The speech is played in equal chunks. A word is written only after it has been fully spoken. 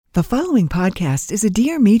The following podcast is a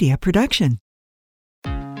Dear Media production.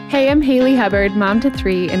 Hey, I'm Haley Hubbard, mom to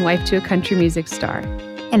 3 and wife to a country music star.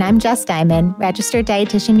 And I'm Jess Diamond, registered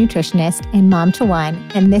dietitian nutritionist and mom to 1,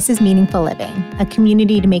 and this is Meaningful Living, a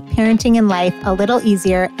community to make parenting and life a little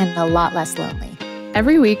easier and a lot less lonely.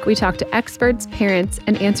 Every week, we talk to experts, parents,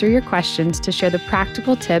 and answer your questions to share the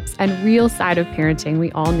practical tips and real side of parenting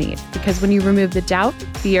we all need. Because when you remove the doubt,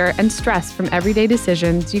 fear, and stress from everyday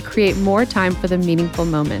decisions, you create more time for the meaningful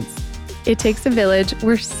moments. It takes a village.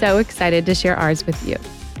 We're so excited to share ours with you.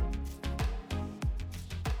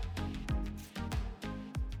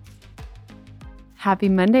 Happy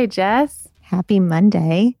Monday, Jess. Happy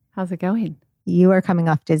Monday. How's it going? You are coming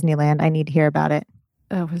off Disneyland. I need to hear about it.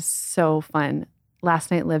 It was so fun.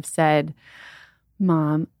 Last night, Liv said,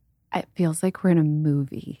 Mom, it feels like we're in a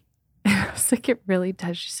movie. I was like, it really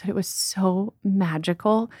does. She said it was so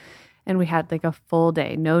magical. And we had like a full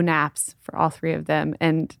day, no naps for all 3 of them.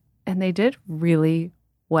 And they did really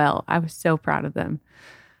well. I was so proud of them.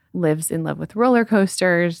 Liv's in love with roller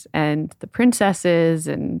coasters and the princesses.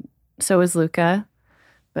 And so is Luca.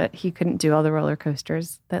 But he couldn't do all the roller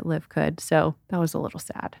coasters that Liv could. So that was a little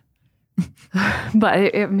sad.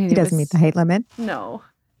 But he doesn't meet the height limit. No,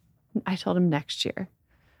 I told him next year,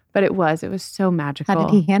 but it was so magical. How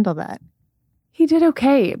did he handle that? He did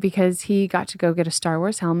okay because he got to go get a Star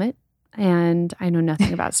Wars helmet, and I know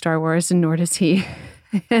nothing about Star Wars, and nor does he.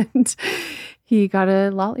 And he got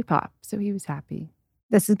a lollipop, so he was happy.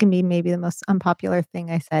 This is going to be maybe the most unpopular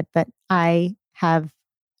thing I said, but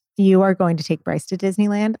you are going to take Bryce to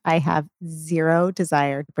Disneyland. I have zero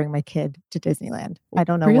desire to bring my kid to Disneyland. I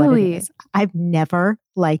don't know what it is. I've never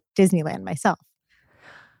liked Disneyland myself.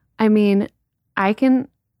 I mean, I can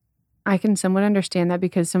somewhat understand that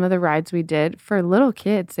because some of the rides we did for little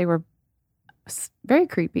kids, they were very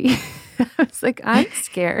creepy. I was like, I'm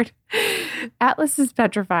scared. Atlas is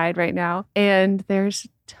petrified right now. And there's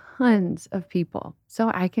tons of people.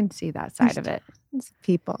 So I can see that side of it. Tons of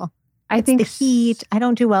people. I think the heat. I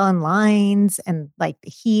don't do well in lines and like the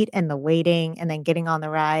heat and the waiting and then getting on the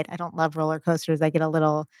ride. I don't love roller coasters. I get a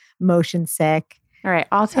little motion sick. All right.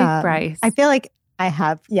 I'll take Bryce. I feel like I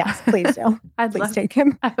have. Yes, please do. Please take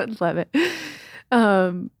him. I would love it.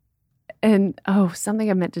 Something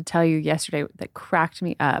I meant to tell you yesterday that cracked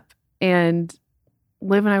me up. And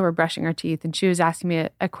Liv and I were brushing our teeth and she was asking me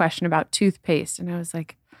a question about toothpaste. And I was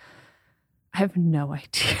like, I have no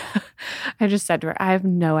idea. I just said to her, I have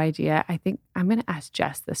no idea. I think I'm going to ask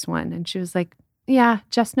Jess this one. And she was like, yeah,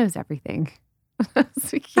 Jess knows everything. I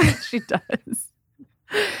was like, yeah, she does.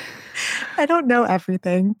 I don't know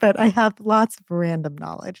everything, but I have lots of random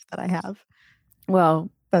knowledge that I have. Well,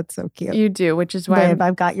 that's so cute. You do, which is why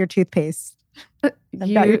I've got your toothpaste.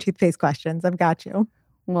 I've got your toothpaste questions. I've got you.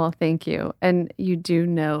 Well, thank you. And you do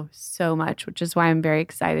know so much, which is why I'm very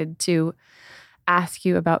excited to ask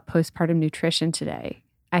you about postpartum nutrition today.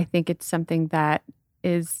 I think it's something that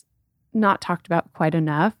is not talked about quite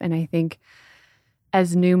enough. And I think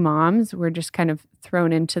as new moms, we're just kind of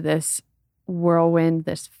thrown into this whirlwind,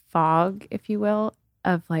 this fog, if you will,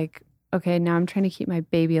 of like, okay, now I'm trying to keep my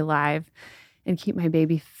baby alive and keep my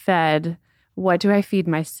baby fed. What do I feed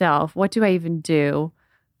myself? What do I even do?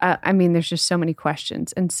 There's just so many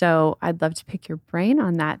questions. And so I'd love to pick your brain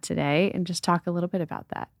on that today and just talk a little bit about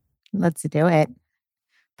that. Let's do it.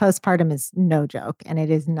 Postpartum is no joke, and it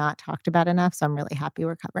is not talked about enough. So I'm really happy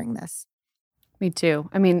we're covering this. Me too.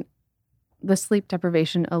 I mean, the sleep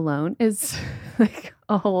deprivation alone is like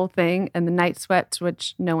a whole thing, and the night sweats,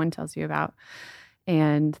 which no one tells you about,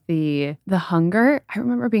 and the hunger. I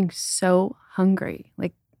remember being so hungry.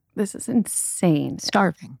 Like, this is insane.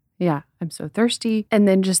 Starving. Yeah, I'm so thirsty. And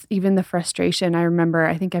then just even the frustration. I remember,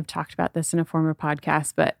 I think I've talked about this in a former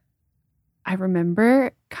podcast, but I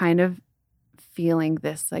remember kind of feeling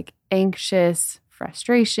this like anxious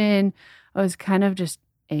frustration. I was kind of just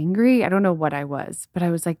angry. I don't know what I was, but I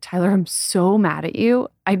was like, Tyler, I'm so mad at you.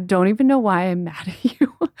 I don't even know why I'm mad at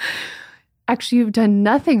you. Actually, you've done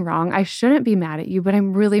nothing wrong. I shouldn't be mad at you, but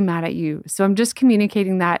I'm really mad at you. So I'm just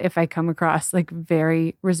communicating that if I come across like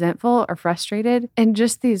very resentful or frustrated and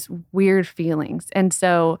just these weird feelings. And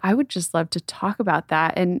so I would just love to talk about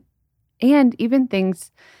that and even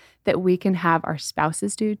things that we can have our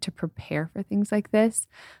spouses do to prepare for things like this.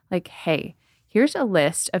 Like, hey, here's a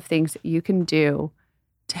list of things that you can do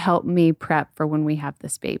to help me prep for when we have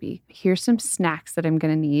this baby. Here's some snacks that I'm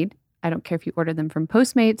going to need. I don't care if you order them from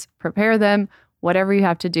Postmates, prepare them, whatever you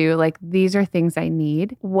have to do. Like, these are things I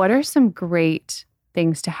need. What are some great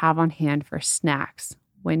things to have on hand for snacks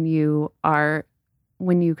when you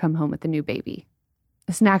come home with a new baby?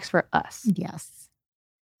 Snacks for us. Yes.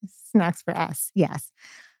 Snacks for us. Yes.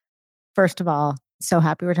 First of all, so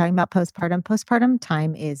happy we're talking about postpartum. Postpartum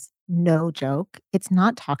time is no joke. It's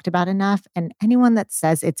not talked about enough. And anyone that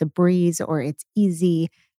says it's a breeze or it's easy,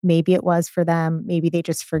 maybe it was for them. Maybe they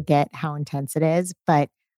just forget how intense it is. But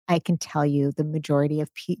I can tell you the majority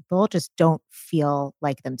of people just don't feel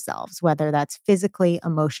like themselves, whether that's physically,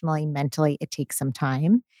 emotionally, mentally, it takes some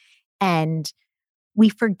time. And we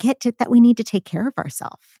forget that we need to take care of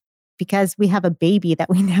ourselves because we have a baby that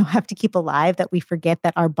we now have to keep alive, that we forget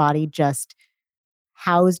that our body just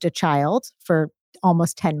housed a child for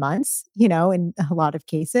almost 10 months, in a lot of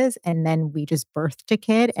cases. And then we just birthed a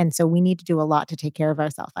kid. And so we need to do a lot to take care of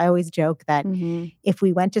ourselves. I always joke that if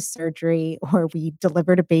we went to surgery or we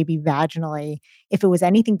delivered a baby vaginally, if it was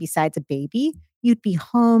anything besides a baby, you'd be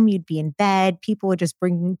home, you'd be in bed. People would just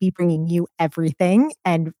be bringing you everything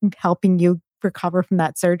and helping you recover from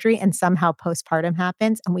that surgery. And somehow postpartum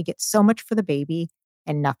happens and we get so much for the baby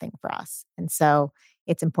and nothing for us. And so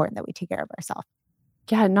it's important that we take care of ourselves.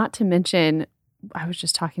 Yeah, not to mention, I was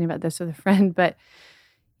just talking about this with a friend, but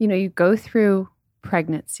you go through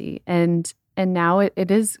pregnancy and now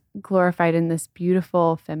it is glorified in this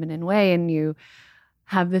beautiful feminine way, and you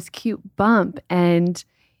have this cute bump and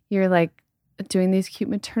you're like doing these cute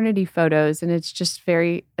maternity photos, and it's just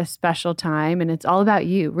a special time, and it's all about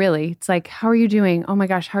you, really. It's like, how are you doing? Oh my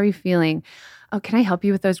gosh, how are you feeling? Oh, can I help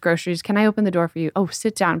you with those groceries? Can I open the door for you? Oh,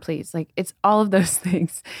 sit down, please. Like, it's all of those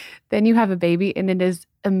things. Then you have a baby and it is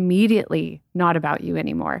immediately not about you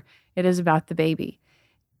anymore. It is about the baby.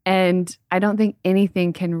 And I don't think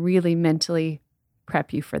anything can really mentally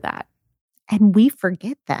prep you for that. And we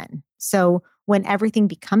forget then. So when everything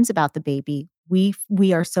becomes about the baby,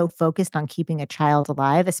 we are so focused on keeping a child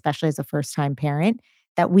alive, especially as a first-time parent,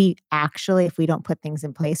 that we actually, if we don't put things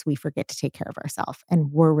in place, we forget to take care of ourselves.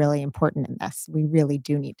 And we're really important in this. We really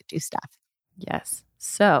do need to do stuff. Yes.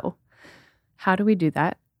 So how do we do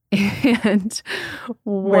that? And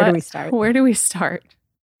where do we start? Where do we start?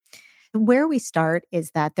 Where we start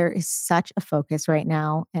is that there is such a focus right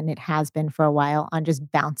now, and it has been for a while, on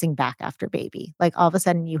just bouncing back after baby. Like all of a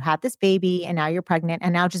sudden you had this baby and now you're pregnant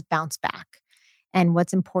and now just bounce back. And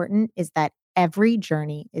what's important is that every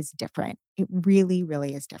journey is different. It really,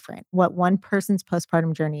 really is different. What one person's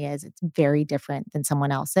postpartum journey is, it's very different than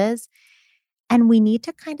someone else's. And we need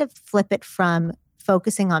to kind of flip it from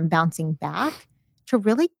focusing on bouncing back to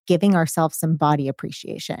really giving ourselves some body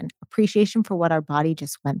appreciation for what our body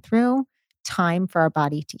just went through, time for our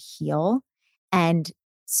body to heal, and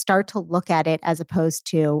start to look at it as opposed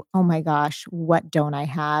to, oh my gosh, what don't I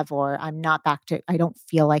have? Or I don't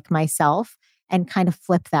feel like myself. And kind of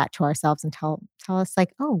flip that to ourselves and tell us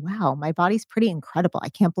like, oh, wow, my body's pretty incredible. I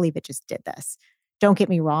can't believe it just did this. Don't get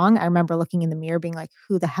me wrong. I remember looking in the mirror being like,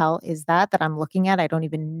 who the hell is that I'm looking at? I don't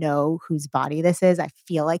even know whose body this is. I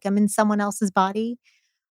feel like I'm in someone else's body.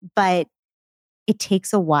 But it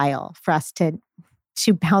takes a while for us to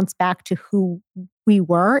bounce back to who we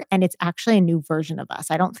were. And it's actually a new version of us.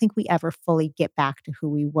 I don't think we ever fully get back to who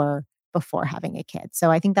we were before having a kid. So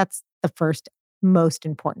I think that's the first most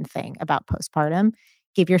important thing about postpartum.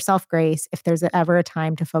 Give yourself grace. If there's ever a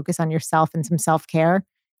time to focus on yourself and some self-care,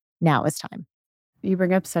 now is time. You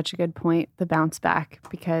bring up such a good point, the bounce back,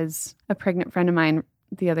 because a pregnant friend of mine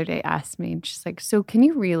the other day asked me, and she's like, so can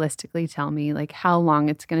you realistically tell me like how long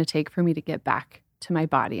it's going to take for me to get back to my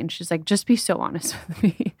body? And she's like, just be so honest with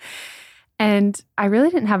me. And I really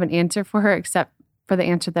didn't have an answer for her, except for the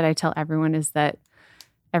answer that I tell everyone is that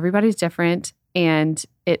everybody's different. And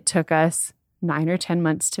it took us 9 or 10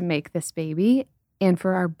 months to make this baby and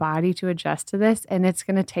for our body to adjust to this. And it's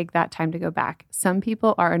going to take that time to go back. Some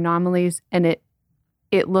people are anomalies and it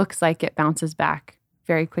looks like it bounces back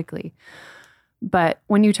very quickly. But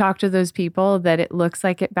when you talk to those people that it looks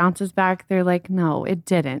like it bounces back, they're like, no, it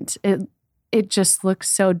didn't. It just looks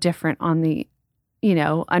so different on the,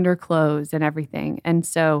 underclothes and everything. And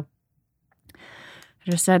so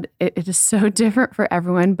I just said, it is so different for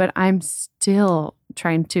everyone, but I'm still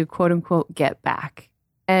trying to quote unquote get back.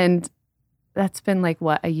 And that's been like,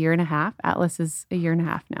 a year and a half? Atlas is a year and a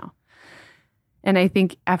half now. And I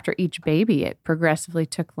think after each baby, it progressively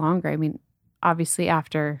took longer. I mean, obviously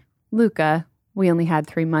after Luca, we only had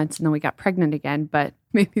 3 months and then we got pregnant again, but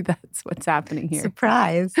maybe that's what's happening here.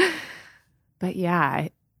 Surprise. But yeah,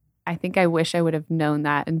 I think I wish I would have known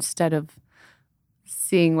that instead of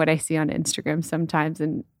seeing what I see on Instagram sometimes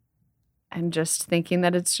and just thinking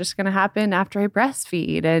that it's just going to happen after I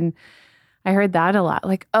breastfeed. And I heard that a lot.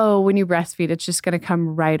 Like, oh, when you breastfeed, it's just going to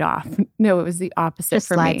come right off. No, it was the opposite just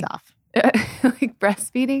for slides me. Off. Like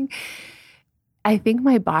breastfeeding, I think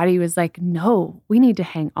my body was like, no, we need to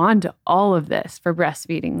hang on to all of this for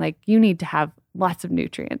breastfeeding. Like you need to have lots of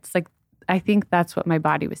nutrients. Like I think that's what my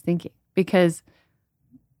body was thinking because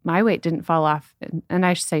my weight didn't fall off. And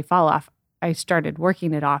I should say fall off. I started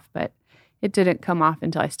working it off, but it didn't come off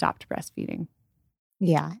until I stopped breastfeeding.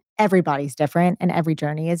 Yeah. Everybody's different and every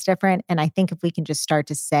journey is different. And I think if we can just start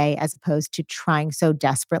to say, as opposed to trying so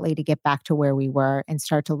desperately to get back to where we were and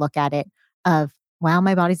start to look at it of, wow,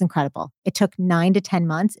 my body's incredible. It took 9 to 10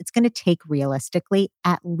 months. It's going to take realistically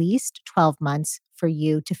at least 12 months for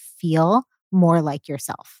you to feel more like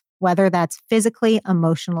yourself, whether that's physically,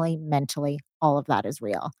 emotionally, mentally, all of that is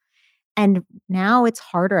real. And now it's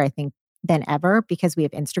harder, I think, than ever because we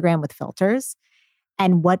have Instagram with filters.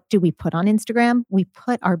 And what do we put on Instagram? We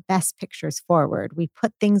put our best pictures forward. We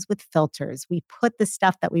put things with filters. We put the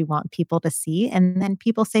stuff that we want people to see. And then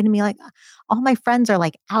people say to me, like, all my friends are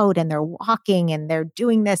like out and they're walking and they're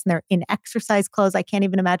doing this and they're in exercise clothes. I can't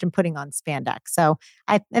even imagine putting on spandex. So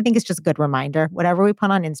I think it's just a good reminder. Whatever we put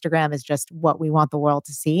on Instagram is just what we want the world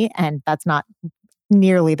to see. And that's not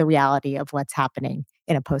nearly the reality of what's happening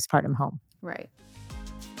in a postpartum home. Right.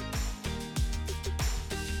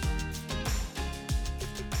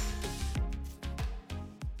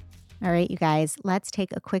 All right, you guys, let's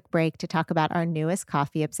take a quick break to talk about our newest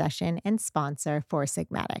coffee obsession and sponsor, Four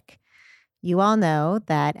Sigmatic. You all know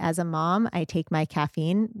that as a mom, I take my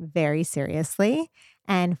caffeine very seriously.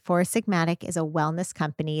 And Four Sigmatic is a wellness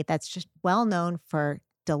company that's just well known for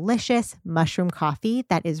delicious mushroom coffee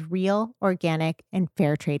that is real, organic, and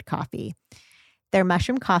fair trade coffee. Their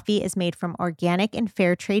mushroom coffee is made from organic and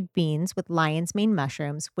fair trade beans with lion's mane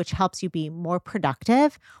mushrooms, which helps you be more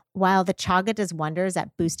productive, while the chaga does wonders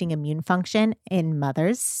at boosting immune function in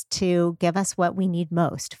mothers to give us what we need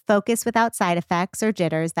most, focus without side effects or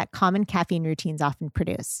jitters that common caffeine routines often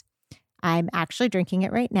produce. I'm actually drinking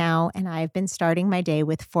it right now, and I've been starting my day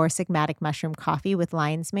with Four Sigmatic mushroom coffee with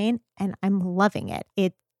lion's mane, and I'm loving it.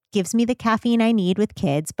 It gives me the caffeine I need with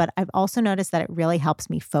kids, but I've also noticed that it really helps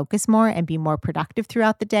me focus more and be more productive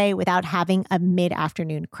throughout the day without having a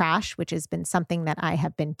mid-afternoon crash, which has been something that I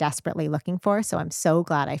have been desperately looking for. So I'm so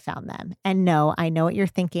glad I found them. And no, I know what you're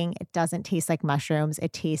thinking. It doesn't taste like mushrooms.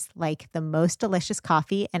 It tastes like the most delicious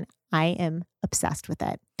coffee, and I am obsessed with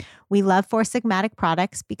it. We love Four Sigmatic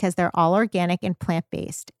products because they're all organic and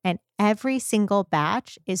plant-based, and every single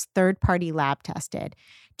batch is third-party lab tested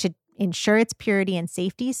to ensure its purity and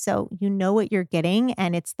safety, so you know what you're getting,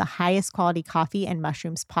 and it's the highest quality coffee and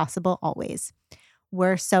mushrooms possible always.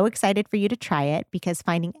 We're so excited for you to try it because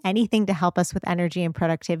finding anything to help us with energy and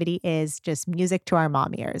productivity is just music to our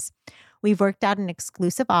mom ears. We've worked out an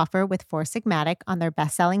exclusive offer with Four Sigmatic on their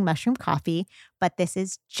best-selling mushroom coffee, but this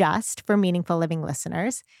is just for Meaningful Living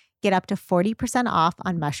listeners. Get up to 40% off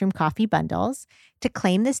on mushroom coffee bundles. To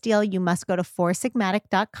claim this deal, you must go to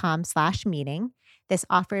foursigmatic.com/meeting. This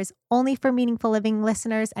offer is only for Meaningful Living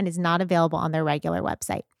listeners and is not available on their regular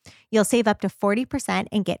website. You'll save up to 40%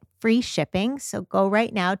 and get free shipping. So go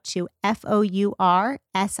right now to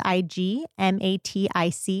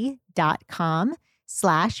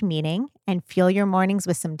foursigmatic.com/meeting and fuel your mornings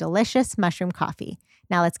with some delicious mushroom coffee.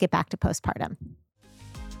 Now let's get back to postpartum.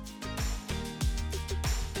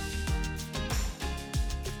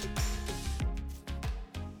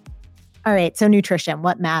 All right, so nutrition,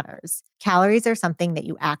 what matters? Calories are something that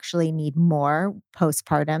you actually need more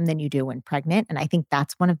postpartum than you do when pregnant. And I think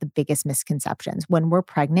that's one of the biggest misconceptions. When we're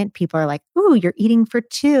pregnant, people are like, ooh, you're eating for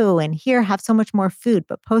two and here, have so much more food.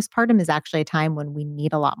 But postpartum is actually a time when we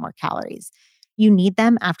need a lot more calories. You need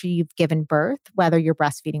them after you've given birth, whether you're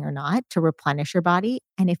breastfeeding or not, to replenish your body.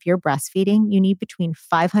 And if you're breastfeeding, you need between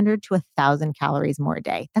 500 to 1,000 calories more a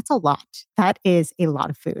day. That's a lot. That is a lot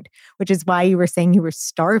of food, which is why you were saying you were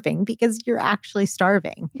starving, because you're actually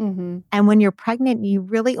starving. Mm-hmm. And when you're pregnant, you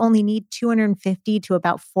really only need 250 to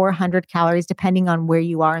about 400 calories, depending on where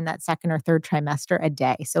you are in that second or third trimester a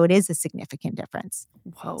day. So it is a significant difference.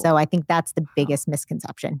 Whoa. So I think that's the biggest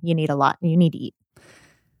misconception. You need a lot. You need to eat.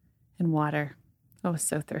 And water. I was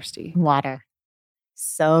so thirsty. Water.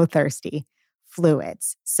 So thirsty.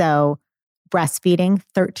 Fluids. So breastfeeding,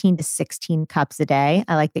 13 to 16 cups a day.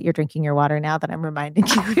 I like that you're drinking your water now that I'm reminding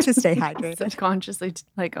you to stay hydrated. Subconsciously,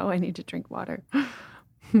 like, oh, I need to drink water.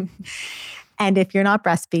 And if you're not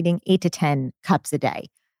breastfeeding, 8 to 10 cups a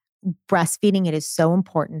day. Breastfeeding, it is so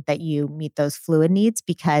important that you meet those fluid needs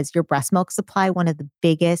because your breast milk supply, one of the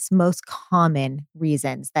biggest, most common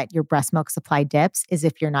reasons that your breast milk supply dips is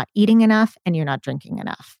if you're not eating enough and you're not drinking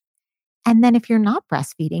enough. And then if you're not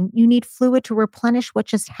breastfeeding, you need fluid to replenish what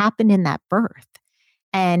just happened in that birth.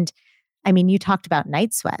 And I mean, you talked about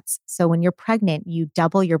night sweats. So when you're pregnant, you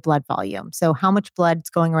double your blood volume. So how much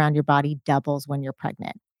blood's going around your body doubles when you're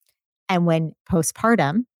pregnant. And when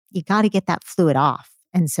postpartum, you got to get that fluid off.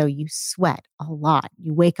 And so you sweat a lot.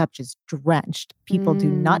 You wake up just drenched. People do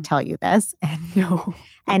not tell you this. No.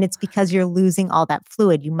 And it's because you're losing all that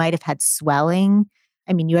fluid. You might have had swelling.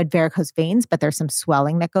 I mean, you had varicose veins, but there's some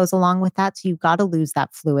swelling that goes along with that. So you've got to lose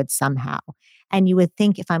that fluid somehow. And you would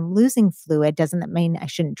think if I'm losing fluid, doesn't that mean I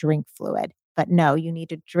shouldn't drink fluid? But no, you need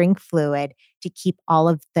to drink fluid to keep all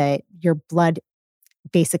of your blood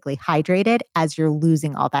basically hydrated as you're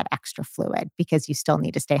losing all that extra fluid because you still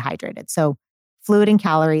need to stay hydrated. So fluid and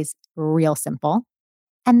calories, real simple.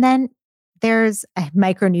 And then there's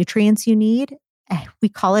micronutrients you need. We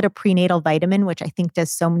call it a prenatal vitamin, which I think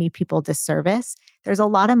does so many people disservice. There's a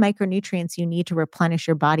lot of micronutrients you need to replenish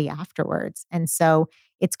your body afterwards. And so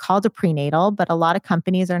it's called a prenatal, but a lot of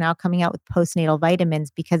companies are now coming out with postnatal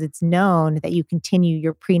vitamins because it's known that you continue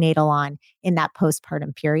your prenatal on in that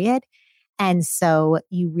postpartum period. And so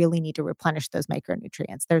you really need to replenish those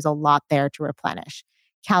micronutrients. There's a lot there to replenish.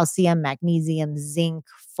 Calcium, magnesium, zinc,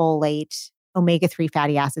 folate, omega-3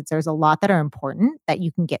 fatty acids. There's a lot that are important that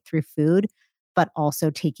you can get through food, but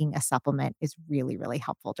also taking a supplement is really, really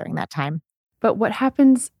helpful during that time. But what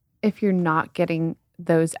happens if you're not getting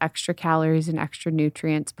those extra calories and extra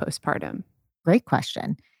nutrients postpartum? Great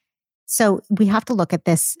question. So we have to look at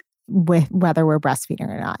this with whether we're breastfeeding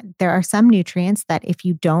or not. There are some nutrients that if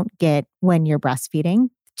you don't get when you're breastfeeding,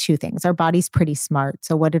 two things. Our body's pretty smart.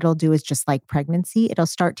 So what it'll do is just like pregnancy, it'll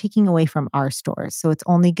start taking away from our stores. So it's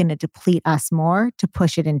only going to deplete us more to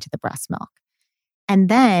push it into the breast milk. And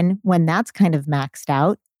then when that's kind of maxed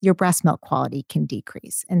out, your breast milk quality can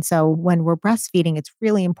decrease. And so when we're breastfeeding, it's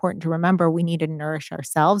really important to remember we need to nourish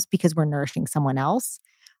ourselves because we're nourishing someone else.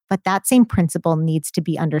 But that same principle needs to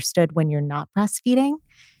be understood when you're not breastfeeding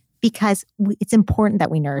because it's important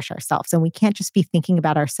that we nourish ourselves. And we can't just be thinking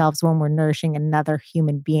about ourselves when we're nourishing another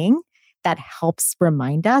human being. That helps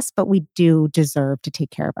remind us, but we do deserve to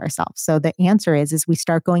take care of ourselves. So the answer is we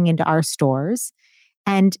start going into our stores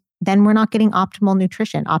and then we're not getting optimal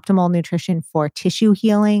nutrition for tissue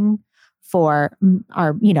healing, for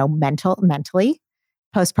our, mentally.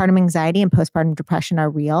 Postpartum anxiety and postpartum depression are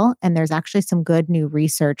real. And there's actually some good new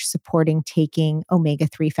research supporting taking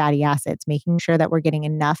omega-3 fatty acids, making sure that we're getting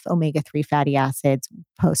enough omega-3 fatty acids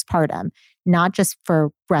postpartum, not just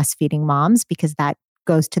for breastfeeding moms, because that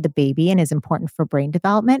goes to the baby and is important for brain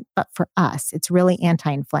development, but for us, it's really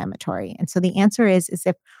anti-inflammatory. And so the answer is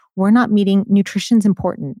if we're not meeting, nutrition's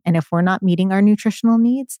important. And if we're not meeting our nutritional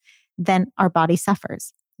needs, then our body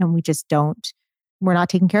suffers and we're not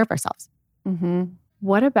taking care of ourselves. Mm-hmm.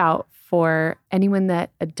 What about for anyone that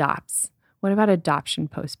adopts? What about adoption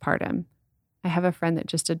postpartum? I have a friend that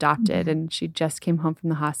just adopted and she just came home from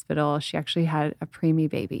the hospital. She actually had a preemie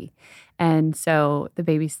baby. And so the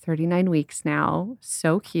baby's 39 weeks now,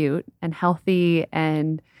 so cute and healthy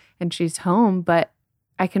and she's home, but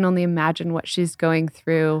I can only imagine what she's going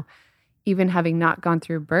through, even having not gone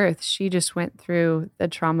through birth. She just went through the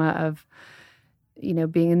trauma of,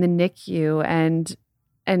 being in the NICU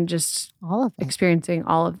and just all of it. Experiencing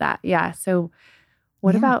all of that. Yeah. So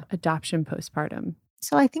what about adoption postpartum?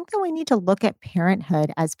 So I think that we need to look at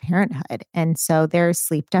parenthood as parenthood. And so there's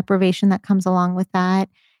sleep deprivation that comes along with that.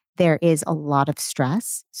 There is a lot of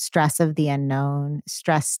stress of the unknown,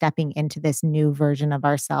 stress stepping into this new version of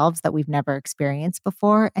ourselves that we've never experienced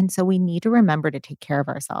before. And so we need to remember to take care of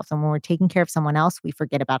ourselves. And when we're taking care of someone else, we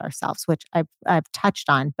forget about ourselves, which I've touched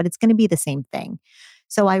on, but it's going to be the same thing.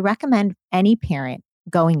 So I recommend any parent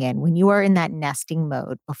going in when you are in that nesting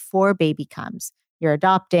mode before baby comes, you're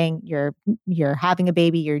adopting, you're having a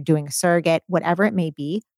baby, you're doing a surrogate, whatever it may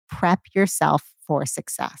be, prep yourself for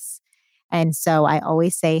success. And so I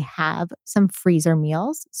always say have some freezer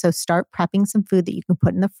meals. So start prepping some food that you can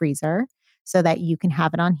put in the freezer so that you can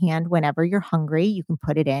have it on hand whenever you're hungry. You can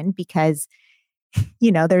put it in because,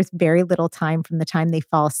 there's very little time from the time they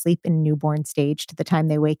fall asleep in newborn stage to the time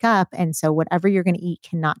they wake up. And so whatever you're going to eat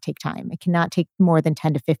cannot take time. It cannot take more than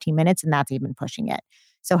 10 to 15 minutes, and that's even pushing it.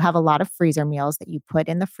 So have a lot of freezer meals that you put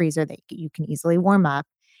in the freezer that you can easily warm up,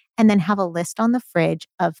 and then have a list on the fridge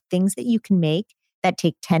of things that you can make that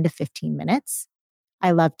take 10 to 15 minutes.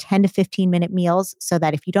 I love 10 to 15 minute meals so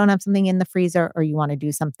that if you don't have something in the freezer or you want to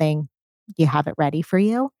do something, you have it ready for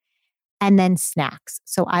you. And then snacks.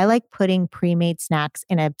 So I like putting pre-made snacks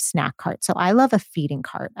in a snack cart. So I love a feeding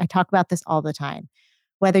cart. I talk about this all the time.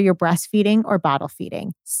 Whether you're breastfeeding or bottle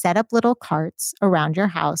feeding, set up little carts around your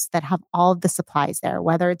house that have all of the supplies there,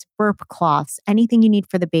 whether it's burp cloths, anything you need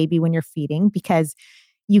for the baby when you're feeding, because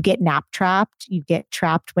you get nap trapped, you get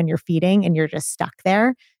trapped when you're feeding and you're just stuck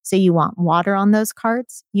there. So you want water on those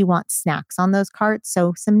carts, you want snacks on those carts.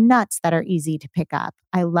 So some nuts that are easy to pick up.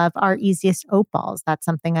 I love our easiest oat balls. That's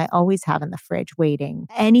something I always have in the fridge waiting.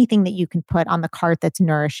 Anything that you can put on the cart that's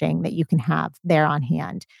nourishing that you can have there on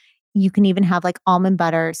hand. You can even have like almond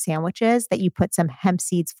butter sandwiches that you put some hemp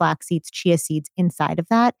seeds, flax seeds, chia seeds inside of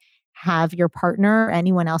that. Have your partner or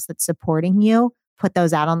anyone else that's supporting you put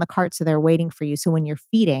those out on the cart so they're waiting for you. So when you're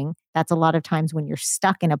feeding, that's a lot of times when you're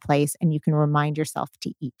stuck in a place and you can remind yourself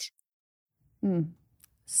to eat.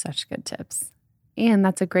 Such good tips. And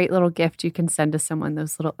that's a great little gift you can send to someone,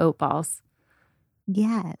 those little oat balls.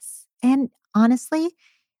 Yes. And honestly,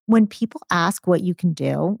 when people ask what you can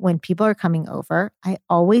do, when people are coming over, I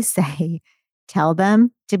always say, tell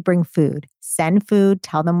them to bring food, send food,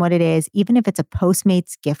 tell them what it is, even if it's a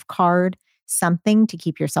Postmates gift card, something to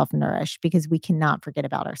keep yourself nourished, because we cannot forget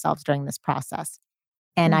about ourselves during this process.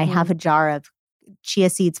 And I have a jar of chia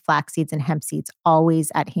seeds, flax seeds, and hemp seeds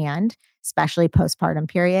always at hand, especially postpartum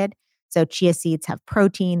period. So chia seeds have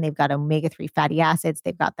protein, they've got omega-3 fatty acids,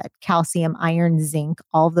 they've got that calcium, iron, zinc,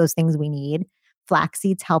 all of those things we need. Flax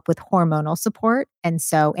seeds help with hormonal support. And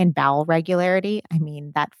so in bowel regularity, I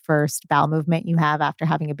mean, that first bowel movement you have after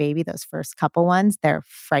having a baby, those first couple ones, they're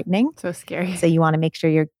frightening. So scary. So you want to make sure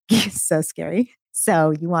you're so scary.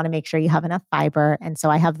 So you want to make sure you have enough fiber. And so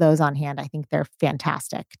I have those on hand. I think they're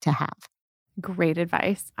fantastic to have. Great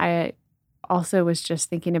advice. I also was just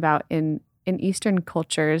thinking about in Eastern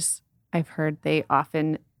cultures, I've heard they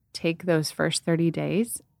often take those first 30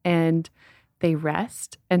 days and they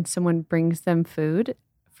rest and someone brings them food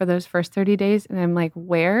for those first 30 days. And I'm like,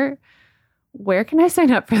 where can I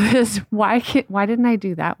sign up for this? Why didn't I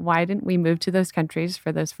do that? Why didn't we move to those countries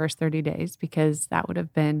for those first 30 days? Because that would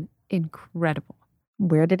have been incredible.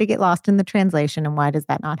 Where did it get lost in the translation and why does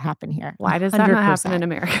that not happen here? Why does that not happen in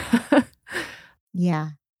America? Yeah.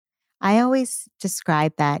 I always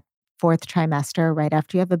describe that fourth trimester right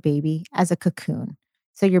after you have a baby as a cocoon.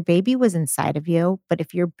 So your baby was inside of you, but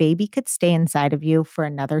if your baby could stay inside of you for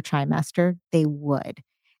another trimester, they would.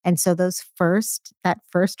 And so that first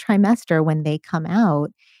trimester when they come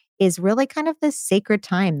out is really kind of this sacred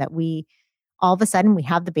time that we all of a sudden we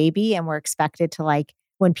have the baby and we're expected to, like,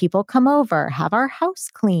 when people come over, have our house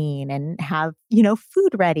clean and have,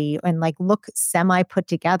 food ready and like look semi put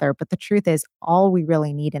together. But the truth is all we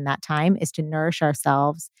really need in that time is to nourish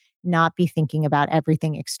ourselves, not be thinking about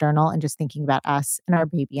everything external and just thinking about us and our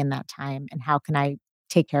baby in that time and how can I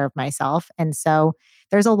take care of myself. And so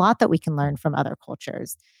there's a lot that we can learn from other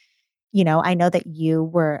cultures. I know that you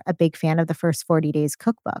were a big fan of the First 40 Days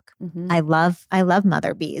cookbook. Mm-hmm. I love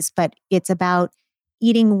Mother Bees, but it's about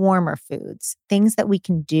eating warmer foods, things that we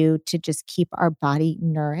can do to just keep our body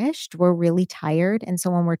nourished. We're really tired. And so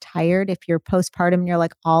when we're tired, if you're postpartum and you're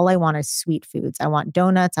like, all I want is sweet foods. I want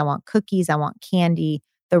donuts, I want cookies, I want candy.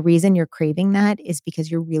 The reason you're craving that is because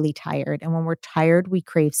you're really tired. And when we're tired, we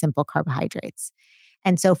crave simple carbohydrates.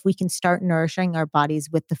 And so if we can start nourishing our bodies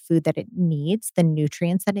with the food that it needs, the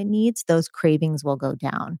nutrients that it needs, those cravings will go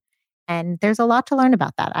down. And there's a lot to learn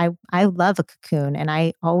about that. I love a cocoon. And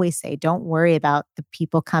I always say, don't worry about the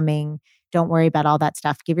people coming. Don't worry about all that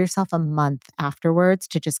stuff. Give yourself a month afterwards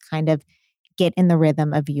to just kind of get in the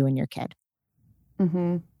rhythm of you and your kid.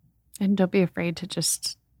 Mm-hmm. And don't be afraid to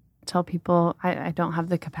just tell people, I don't have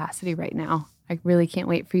the capacity right now. I really can't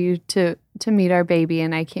wait for you to meet our baby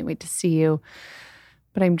and I can't wait to see you.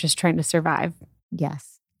 But I'm just trying to survive.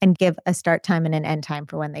 Yes. And give a start time and an end time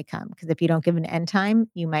for when they come. Because if you don't give an end time,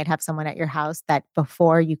 you might have someone at your house that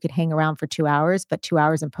before you could hang around for 2 hours, but 2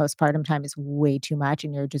 hours in postpartum time is way too much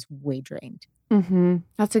and you're just way drained. Mm-hmm.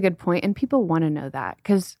 That's a good point. And people want to know that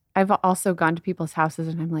because I've also gone to people's houses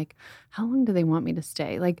and I'm like, how long do they want me to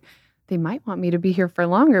stay? Like they might want me to be here for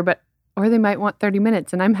longer, or they might want 30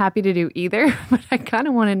 minutes and I'm happy to do either, but I kind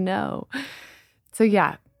of want to know. So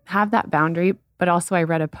yeah, have that boundary. But also I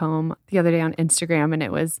read a poem the other day on Instagram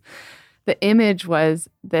and the image was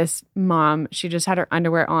this mom. She just had her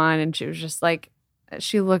underwear on and she was just like,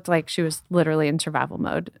 she looked like she was literally in survival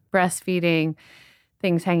mode, breastfeeding,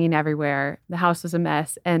 things hanging everywhere. The house was a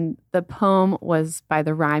mess. And the poem was by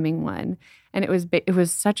the Rhyming One. And it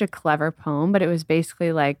was such a clever poem, but it was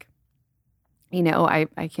basically like,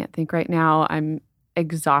 I can't think right now. I'm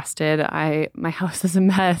exhausted. My house is a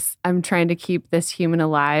mess. I'm trying to keep this human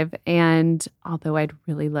alive. And although I'd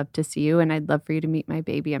really love to see you and I'd love for you to meet my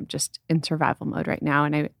baby, I'm just in survival mode right now.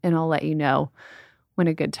 And I'll let you know when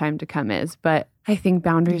a good time to come is. But I think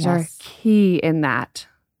boundaries are key in that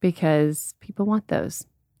because people want those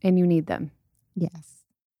and you need them. Yes.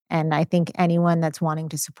 And I think anyone that's wanting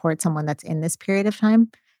to support someone that's in this period of time,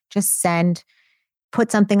 just send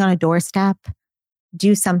put something on a doorstep,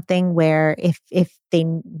 do something where if they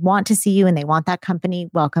want to see you and they want that company,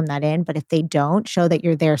 welcome that in. But if they don't, show that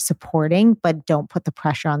you're there supporting, but don't put the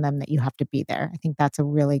pressure on them that you have to be there. I think that's a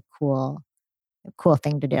really cool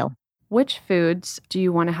thing to do. Which foods do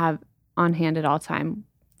you want to have on hand at all time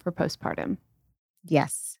for postpartum?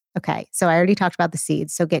 Yes. Okay. So I already talked about the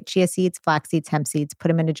seeds. So get chia seeds, flax seeds, hemp seeds, put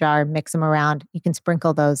them in a jar, mix them around. You can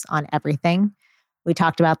sprinkle those on everything. We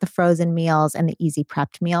talked about the frozen meals and the easy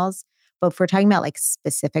prepped meals. But if we're talking about like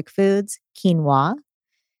specific foods, quinoa,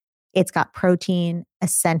 it's got protein,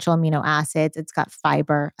 essential amino acids, it's got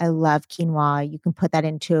fiber. I love quinoa. You can put that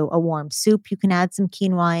into a warm soup. You can add some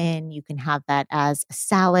quinoa in. You can have that as a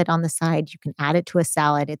salad on the side. You can add it to a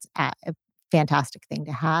salad. It's a fantastic thing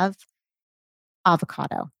to have.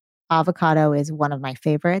 Avocado. Avocado is one of my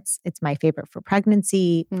favorites. It's my favorite for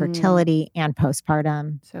pregnancy, fertility, and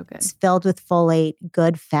postpartum. So good. It's filled with folate,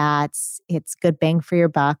 good fats. It's good bang for your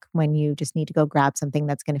buck when you just need to go grab something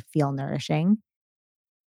that's going to feel nourishing.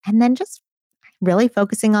 And then just really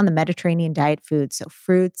focusing on the Mediterranean diet food. So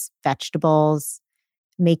fruits, vegetables,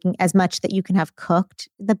 making as much that you can have cooked,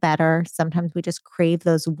 the better. Sometimes we just crave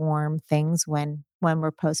those warm things when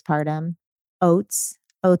we're postpartum. Oats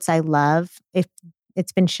I love. If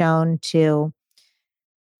it's been shown to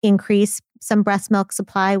increase some breast milk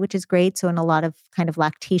supply, which is great. So in a lot of kind of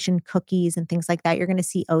lactation cookies and things like that, you're going to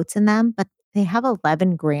see oats in them, but they have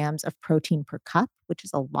 11 grams of protein per cup, which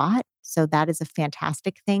is a lot. So that is a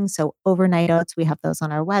fantastic thing. So overnight oats, we have those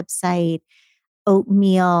on our website.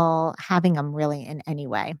 Oatmeal, having them really in any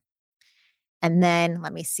way. And then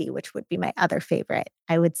let me see, which would be my other favorite.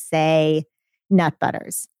 I would say nut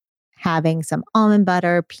butters. Having some almond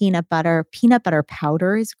butter, peanut butter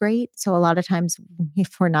powder is great. So a lot of times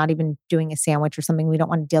if we're not even doing a sandwich or something, we don't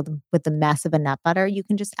want to deal with the mess of a nut butter, you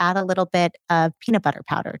can just add a little bit of peanut butter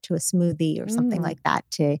powder to a smoothie or something like that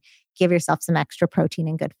to give yourself some extra protein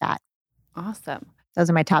and good fat. Awesome. Those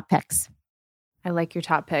are my top picks. I like your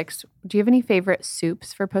top picks. Do you have any favorite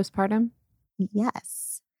soups for postpartum?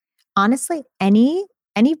 Yes. Honestly, any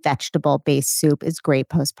vegetable-based soup is great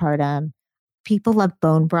postpartum. People love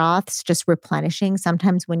bone broths, just replenishing.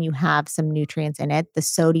 Sometimes when you have some nutrients in it, the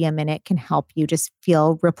sodium in it can help you just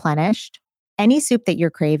feel replenished. Any soup that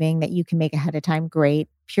you're craving that you can make ahead of time, great.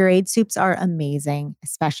 Pureed soups are amazing,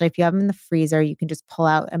 especially if you have them in the freezer. You can just pull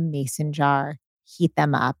out a mason jar, heat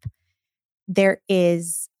them up. There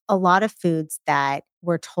is a lot of foods that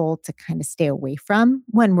we're told to kind of stay away from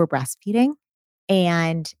when we're breastfeeding.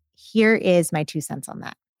 And here is my 2 cents on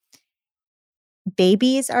that.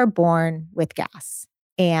 Babies are born with gas.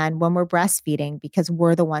 And when we're breastfeeding, because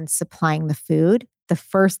we're the ones supplying the food, the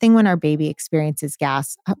first thing when our baby experiences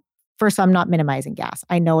gas, first, I'm not minimizing gas.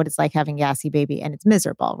 I know what it's like having a gassy baby and it's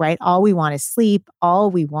miserable, right? All we want is sleep.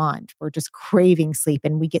 We're just craving sleep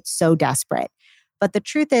and we get so desperate. But the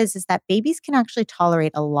truth is that babies can actually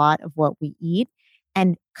tolerate a lot of what we eat,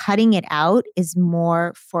 and cutting it out is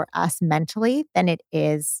more for us mentally than it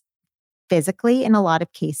is physically in a lot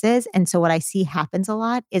of cases. And so what I see happens a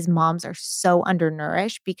lot is moms are so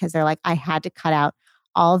undernourished because they're like, I had to cut out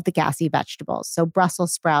all of the gassy vegetables. So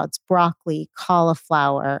Brussels sprouts, broccoli,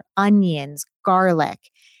 cauliflower, onions, garlic,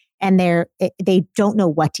 and they don't know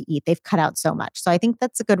what to eat. They've cut out so much. So I think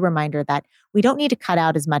that's a good reminder that we don't need to cut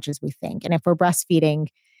out as much as we think. And if we're breastfeeding,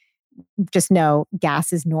 just know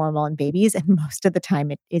gas is normal in babies, and most of the time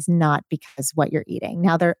it is not because what you're eating.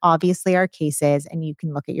 Now, there obviously are cases, and you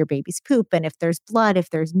can look at your baby's poop, and if there's blood,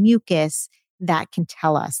 if there's mucus, that can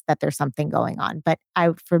tell us that there's something going on. But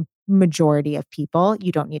for majority of people,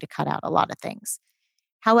 you don't need to cut out a lot of things.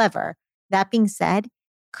 However, that being said,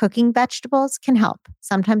 cooking vegetables can help.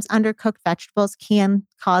 Sometimes undercooked vegetables can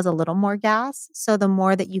cause a little more gas. So the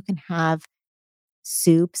more that you can have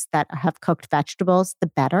soups that have cooked vegetables, the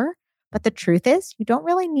better. But the truth is, you don't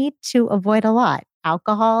really need to avoid a lot.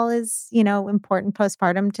 Alcohol is, important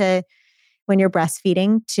postpartum to when you're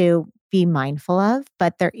breastfeeding to be mindful of,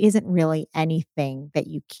 but there isn't really anything that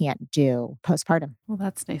you can't do postpartum. Well,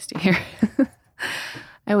 that's nice to hear.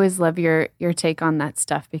 I always love your take on that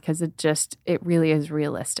stuff because it really is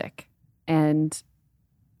realistic. And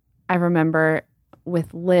I remember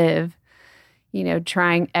with Liv,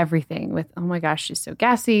 trying everything with, oh my gosh, she's so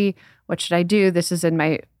gassy. What should I do? This is in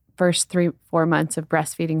my first 3-4 months of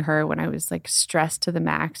breastfeeding her when I was like stressed to the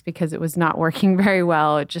max because it was not working very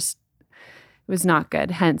well. It was not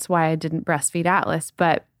good. Hence why I didn't breastfeed Atlas.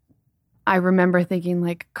 But I remember thinking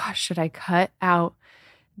like, gosh, should I cut out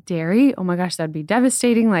dairy? Oh my gosh, that'd be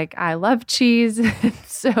devastating. Like I love cheese.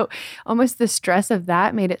 So almost the stress of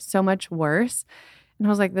that made it so much worse. And I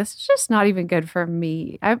was like, this is just not even good for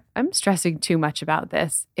me. I'm stressing too much about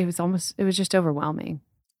this. It was just overwhelming.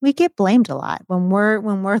 We get blamed a lot when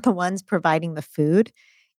we're the ones providing the food.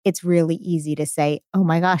 It's really easy to say, oh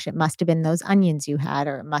my gosh, it must have been those onions you had,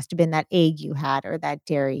 or it must have been that egg you had, or that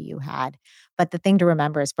dairy you had. But the thing to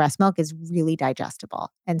remember is breast milk is really digestible.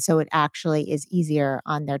 And so it actually is easier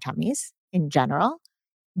on their tummies in general.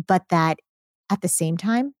 But that at the same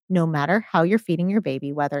time, no matter how you're feeding your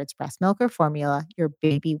baby, whether it's breast milk or formula, your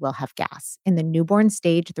baby will have gas. In the newborn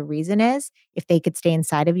stage, the reason is if they could stay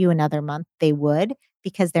inside of you another month, they would,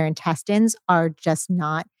 because their intestines are just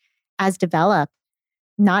not as developed.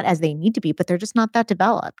 Not as they need to be, but they're just not that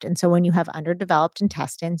developed. And so when you have underdeveloped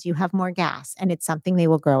intestines, you have more gas, and it's something they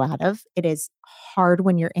will grow out of. It is hard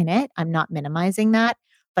when you're in it. I'm not minimizing that,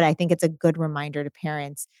 but I think it's a good reminder to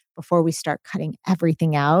parents before we start cutting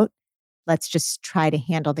everything out. Let's just try to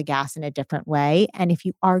handle the gas in a different way. And if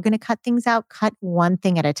you are going to cut things out, cut one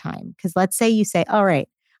thing at a time. Because let's say you say, all right,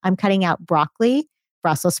 I'm cutting out broccoli,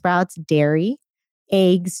 Brussels sprouts, dairy,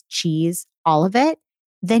 eggs, cheese, all of it.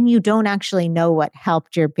 Then you don't actually know what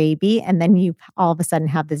helped your baby. And then you all of a sudden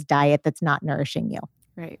have this diet that's not nourishing you.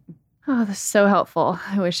 Right. Oh, that's so helpful.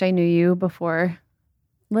 I wish I knew you before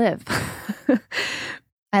Liv.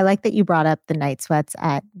 I like that you brought up the night sweats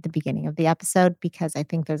at the beginning of the episode, because I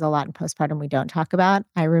think there's a lot in postpartum we don't talk about.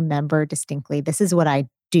 I remember distinctly, this is what I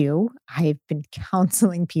do. I've been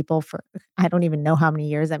counseling people for, I don't even know how many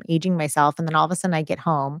years. I'm aging myself. And then all of a sudden I get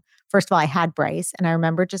home. First of all, I had Bryce, and I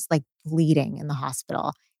remember just like bleeding in the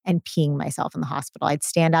hospital and peeing myself in the hospital. I'd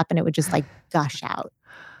stand up and it would just like gush out.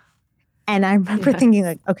 And I remember thinking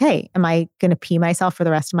like, okay, am I going to pee myself for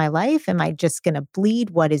the rest of my life? Am I just going to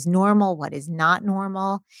bleed? What is normal? What is not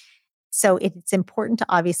normal? So it's important to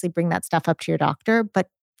obviously bring that stuff up to your doctor, but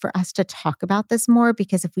for us to talk about this more,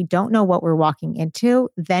 because if we don't know what we're walking into,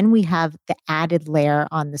 then we have the added layer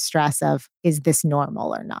on the stress of, is this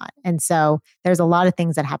normal or not? And so there's a lot of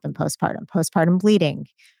things that happen postpartum bleeding,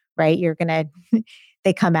 right?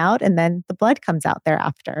 They come out and then the blood comes out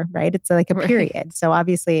thereafter, right? It's like a period. Right. So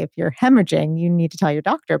obviously if you're hemorrhaging, you need to tell your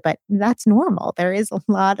doctor, but that's normal. There is a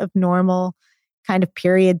lot of normal kind of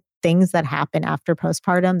period things that happen after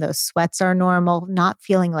postpartum. Those sweats are normal. Not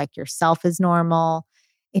feeling like yourself is normal.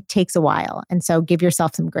 It takes a while. And so give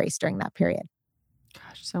yourself some grace during that period.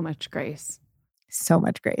 Gosh, so much grace. So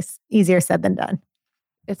much grace. Easier said than done.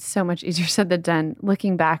 It's so much easier said than done.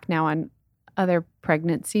 Looking back now on other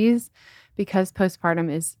pregnancies, because postpartum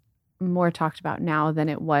is more talked about now than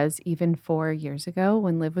it was even 4 years ago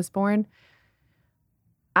when Liv was born,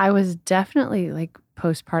 I was definitely like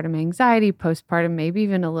postpartum anxiety, postpartum, maybe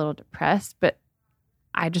even a little depressed, but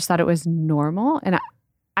I just thought it was normal. And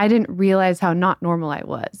I didn't realize how not normal I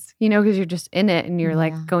was, because you're just in it and you're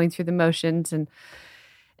like going through the motions. And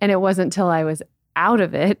it wasn't until I was out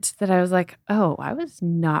of it that I was like, oh, I was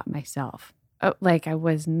not myself. Oh, like I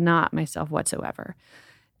was not myself whatsoever.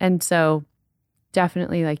 And so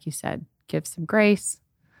definitely, like you said, give some grace.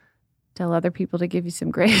 Tell other people to give you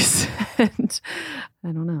some grace. And I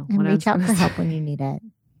don't know. And reach out for help when you need it.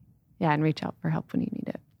 Yeah, and reach out for help when you need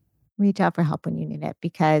it. Reach out for help when you need it,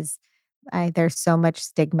 because there's so much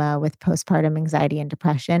stigma with postpartum anxiety and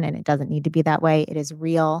depression, and it doesn't need to be that way. It is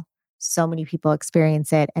real. So many people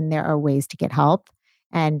experience it, and there are ways to get help.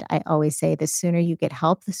 And I always say the sooner you get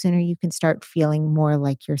help, the sooner you can start feeling more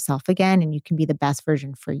like yourself again, and you can be the best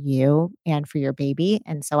version for you and for your baby.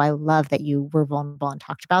 And so I love that you were vulnerable and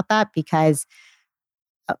talked about that, because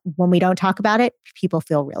when we don't talk about it, people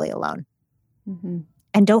feel really alone. Mm-hmm.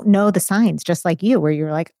 And don't know the signs, just like you, where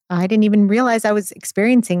you're like, I didn't even realize I was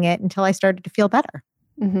experiencing it until I started to feel better.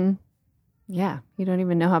 Mm-hmm. Yeah. You don't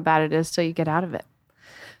even know how bad it is till you get out of it.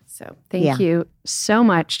 So thank you so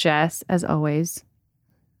much, Jess, as always.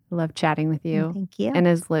 Love chatting with you. Thank you. And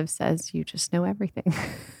as Liv says, you just know everything.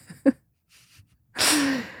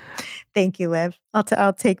 Thank you, Liv.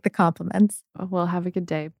 I'll take the compliments. Well, have a good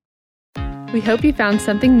day. We hope you found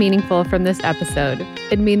something meaningful from this episode.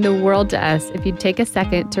 It'd mean the world to us if you'd take a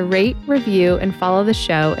second to rate, review, and follow the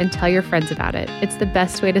show and tell your friends about it. It's the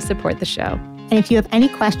best way to support the show. And if you have any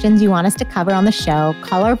questions you want us to cover on the show,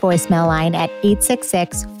 call our voicemail line at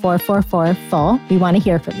 866-444-FULL. We want to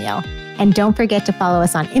hear from you. And don't forget to follow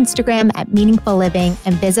us on Instagram at Meaningful Living,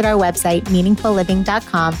 and visit our website,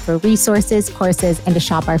 meaningfulliving.com, for resources, courses, and to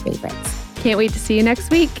shop our favorites. Can't wait to see you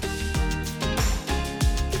next week.